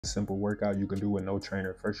Simple workout you can do with no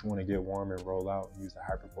trainer. First, you want to get warm and roll out and use the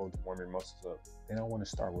hypervolt to warm your muscles up. Then I want to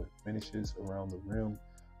start with finishes around the rim,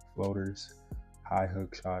 floaters, high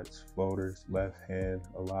hook shots, floaters, left hand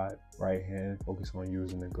a lot, right hand, focus on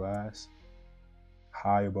using the glass,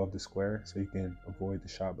 high above the square so you can avoid the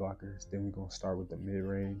shot blockers. Then we're going to start with the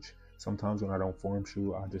mid-range. Sometimes when I don't form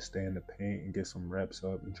shoot, I'll just stay in the paint and get some reps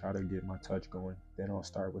up and try to get my touch going. Then I'll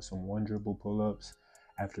start with some 1 dribble pull-ups.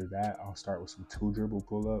 After that, I'll start with some 2 dribble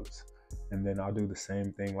pull-ups. And then I'll do the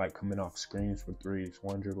same thing like coming off screens for threes.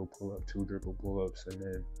 1 dribble pull-up, 2 dribble pull-ups, and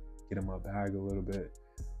then get in my bag a little bit.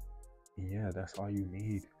 And yeah, that's all you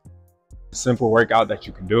need. Simple workout that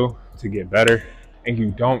you can do to get better. And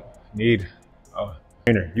you don't need a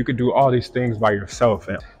trainer. You can do all these things by yourself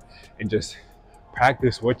and just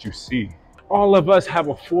practice what you see. All of us have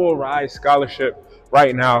a full ride scholarship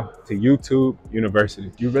right now to YouTube University.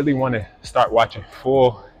 If you really want to start watching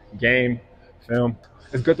full game film,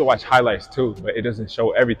 it's good to watch highlights too, but it doesn't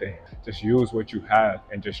show everything. Just use what you have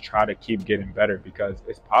and just try to keep getting better, because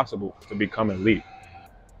it's possible to become elite.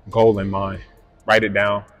 Goal in mind, write it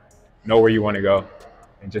down, know where you want to go,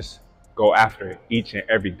 and just go after it each and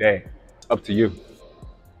every day. It's up to you.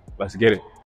 Let's get it.